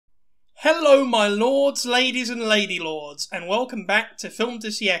Hello my lords, ladies and lady lords, and welcome back to Film de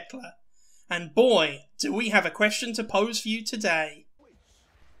Siècle. And boy, do we have a question to pose for you today.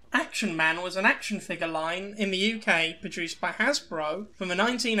 Action Man was an action figure line in the UK produced by Hasbro from the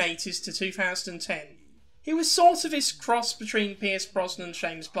 1980s to 2010. He was sort of this cross between Pierce Brosnan,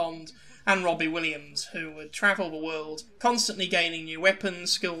 James Bond, and Robbie Williams, who would travel the world, constantly gaining new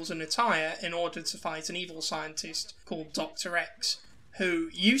weapons, skills and attire in order to fight an evil scientist called Dr. X, who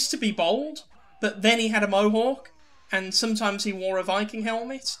used to be bald, but then he had a mohawk, and sometimes he wore a Viking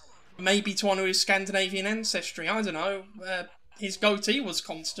helmet, maybe to honour his Scandinavian ancestry, I don't know. His goatee was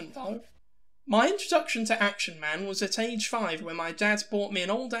constant though. My introduction to Action Man was at age 5 when my dad bought me an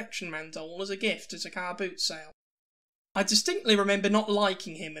old Action Man doll as a gift at a car boot sale. I distinctly remember not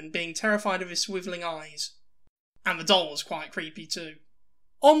liking him and being terrified of his swivelling eyes. And the doll was quite creepy too.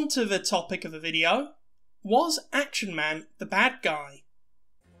 On to the topic of the video. Was Action Man the bad guy?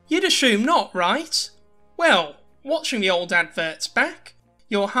 You'd assume not, right? Well, watching the old adverts back,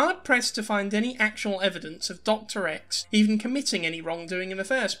 you're hard-pressed to find any actual evidence of Dr. X even committing any wrongdoing in the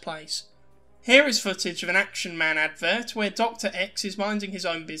first place. Here is footage of an Action Man advert where Dr. X is minding his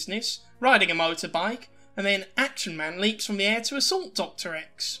own business, riding a motorbike, and then Action Man leaps from the air to assault Dr.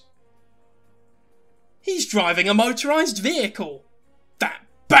 X. He's driving a motorised vehicle! That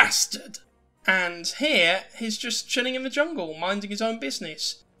bastard! And here, he's just chilling in the jungle, minding his own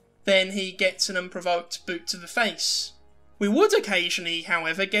business. Then he gets an unprovoked boot to the face. We would occasionally,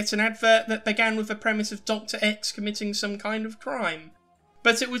 however, get an advert that began with the premise of Dr. X committing some kind of crime.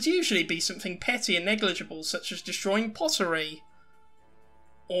 But it would usually be something petty and negligible, such as destroying pottery.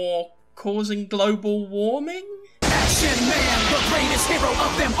 Or causing global warming? Action Man, the greatest hero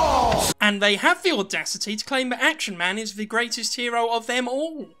of them all! And they have the audacity to claim that Action Man is the greatest hero of them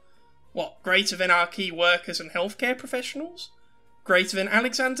all. What, greater than our key workers and healthcare professionals? Greater than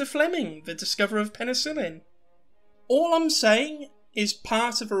Alexander Fleming, the discoverer of penicillin? All I'm saying is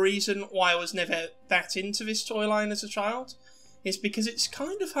part of the reason why I was never that into this toy line as a child is because it's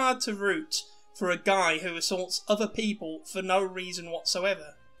kind of hard to root for a guy who assaults other people for no reason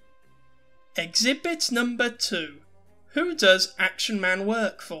whatsoever. Exhibit number 2. Who does Action Man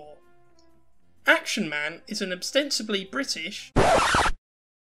work for? Action Man is an ostensibly British...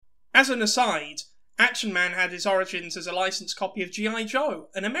 As an aside, Action Man had his origins as a licensed copy of G.I. Joe,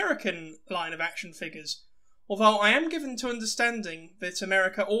 an American line of action figures, although I am given to understanding that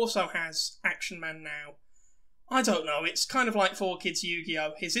America also has Action Man now. I don't know, it's kind of like 4Kids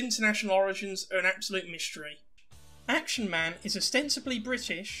Yu-Gi-Oh! His international origins are an absolute mystery. Action Man is ostensibly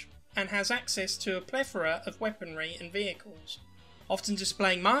British and has access to a plethora of weaponry and vehicles, often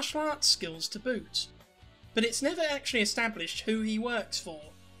displaying martial arts skills to boot. But it's never actually established who he works for,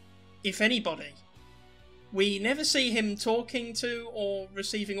 if anybody. We never see him talking to or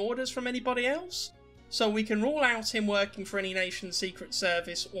receiving orders from anybody else, so we can rule out him working for any nation's secret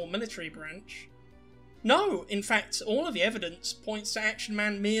service or military branch. No, in fact, all of the evidence points to Action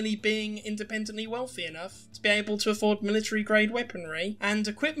Man merely being independently wealthy enough to be able to afford military-grade weaponry and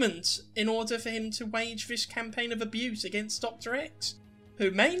equipment in order for him to wage this campaign of abuse against Dr. X,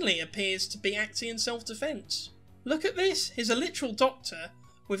 who mainly appears to be acting in self-defense. Look at this, he's a literal doctor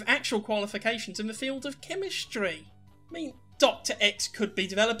with actual qualifications in the field of chemistry. I mean, Dr. X could be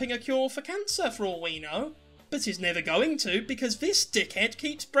developing a cure for cancer for all we know, but he's never going to because this dickhead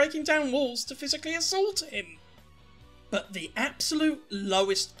keeps breaking down walls to physically assault him. But the absolute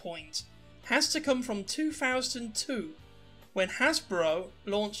lowest point has to come from 2002, when Hasbro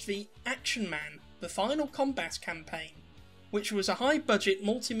launched the Action Man, the Final Combat campaign, which was a high-budget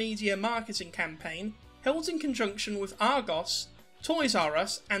multimedia marketing campaign held in conjunction with Argos, Toys R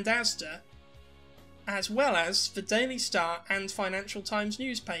Us and Asda, as well as the Daily Star and Financial Times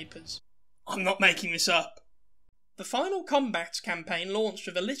newspapers. I'm not making this up. The Final Combat campaign launched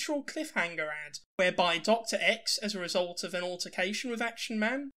with a literal cliffhanger ad, whereby Dr. X, as a result of an altercation with Action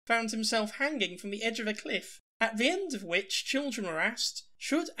Man, found himself hanging from the edge of a cliff, at the end of which children were asked,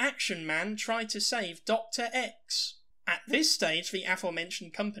 should Action Man try to save Dr. X? At this stage, the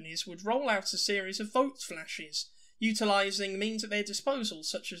aforementioned companies would roll out a series of vote flashes, utilising means at their disposal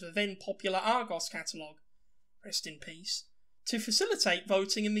such as the then popular Argos catalogue, rest in peace, to facilitate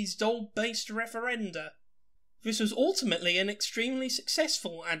voting in these doll-based referenda. This was ultimately an extremely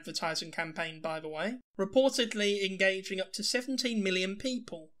successful advertising campaign, by the way, reportedly engaging up to 17 million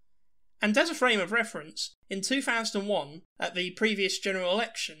people. And as a frame of reference, in 2001, at the previous general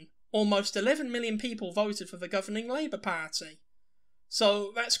election, almost 11 million people voted for the governing Labour Party.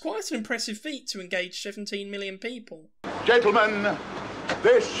 So that's quite an impressive feat to engage 17 million people. Gentlemen,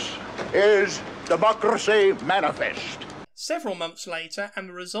 this is Democracy Manifest. several months later, and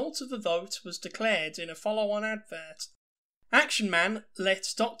the result of the vote was declared in a follow-on advert. Action Man let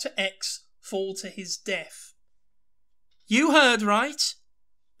Dr. X fall to his death. You heard right.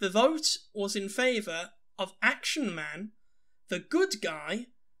 The vote was in favour of Action Man, the good guy,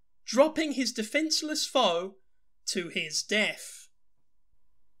 dropping his defenceless foe to his death.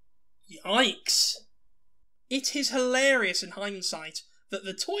 Yikes. It is hilarious in hindsight that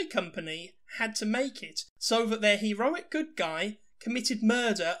the toy company had to make it so that their heroic good guy committed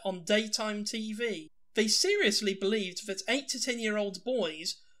murder on daytime TV. They seriously believed that 8 to 10-year-old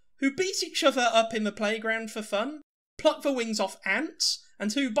boys who beat each other up in the playground for fun, pluck the wings off ants,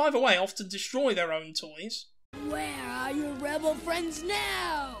 and who, by the way, often destroy their own toys. Where are your rebel friends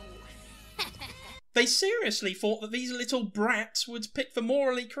now? They seriously thought that these little brats would pick the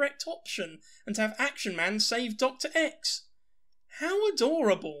morally correct option and have Action Man save Dr. X. How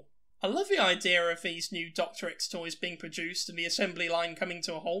adorable. I love the idea of these new Dr. X toys being produced and the assembly line coming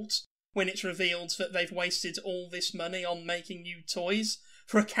to a halt when it's revealed that they've wasted all this money on making new toys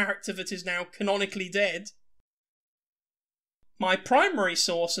for a character that is now canonically dead. My primary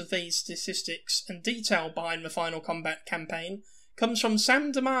source of these statistics and detail behind the Final Combat campaign comes from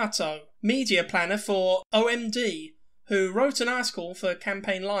Sam D'Amato, media planner for OMD, who wrote an article for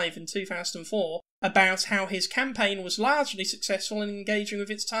Campaign Live in 2004 about how his campaign was largely successful in engaging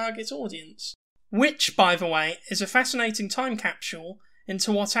with its target audience. Which, by the way, is a fascinating time capsule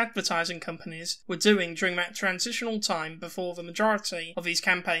into what advertising companies were doing during that transitional time before the majority of these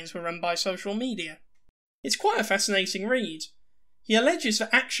campaigns were run by social media. It's quite a fascinating read. He alleges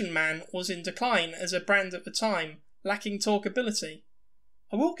that Action Man was in decline as a brand at the time, lacking talkability.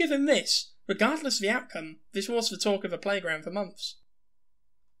 I will give him this, regardless of the outcome, this was the talk of the playground for months.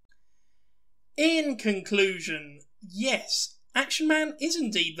 In conclusion, yes, Action Man is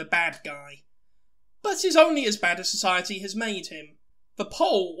indeed the bad guy, but is only as bad as society has made him. The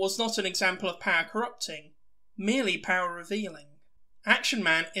poll was not an example of power corrupting, merely power revealing. Action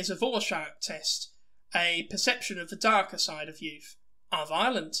Man is a Rorschach test, a perception of the darker side of youth. Our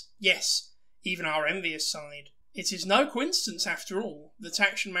violent, yes, even our envious side. It is no coincidence, after all, that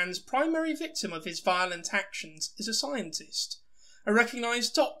Action Man's primary victim of his violent actions is a scientist, a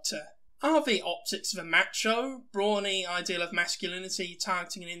recognised doctor. Are the optics of a macho, brawny ideal of masculinity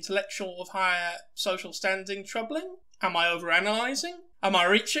targeting an intellectual of higher social standing troubling? Am I overanalyzing? Am I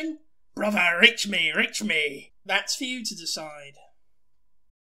reaching? Brother, reach me, reach me! That's for you to decide.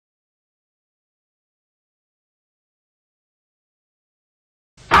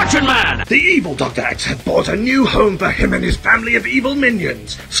 Action Man! The evil Dr. X had bought a new home for him and his family of evil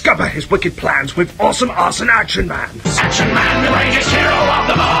minions. Scupper his wicked plans with awesome arson Action Man. Action Man, the greatest hero of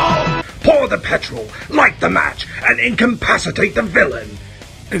them all! Pour the petrol, light the match, and incapacitate the villain.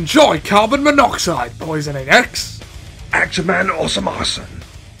 Enjoy carbon monoxide poisoning X. Action Man, awesome arson.